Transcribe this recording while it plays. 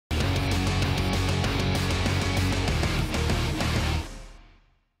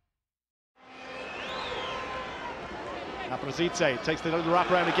Აფრასიძის takes the little wrap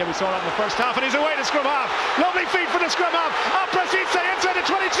around again. We saw that in the first half, and he's away to scrum half. Lovely feed for the scrum half. Afrasidzis inside the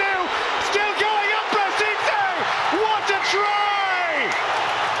 22. Still going. Afrasidzis! What a try!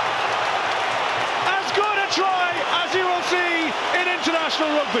 As good a try as you will see in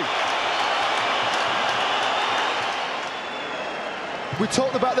international rugby. We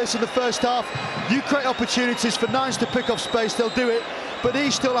talked about this in the first half. You create opportunities for nines to pick up space, they'll do it. But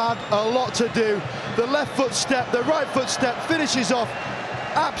he still had a lot to do. The left foot step, the right foot step, finishes off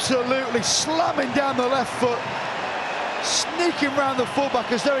absolutely slamming down the left foot, sneaking round the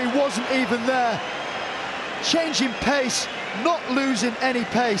fullback as though he wasn't even there. Changing pace, not losing any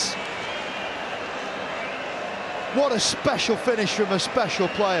pace. What a special finish from a special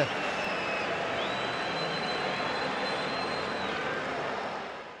player.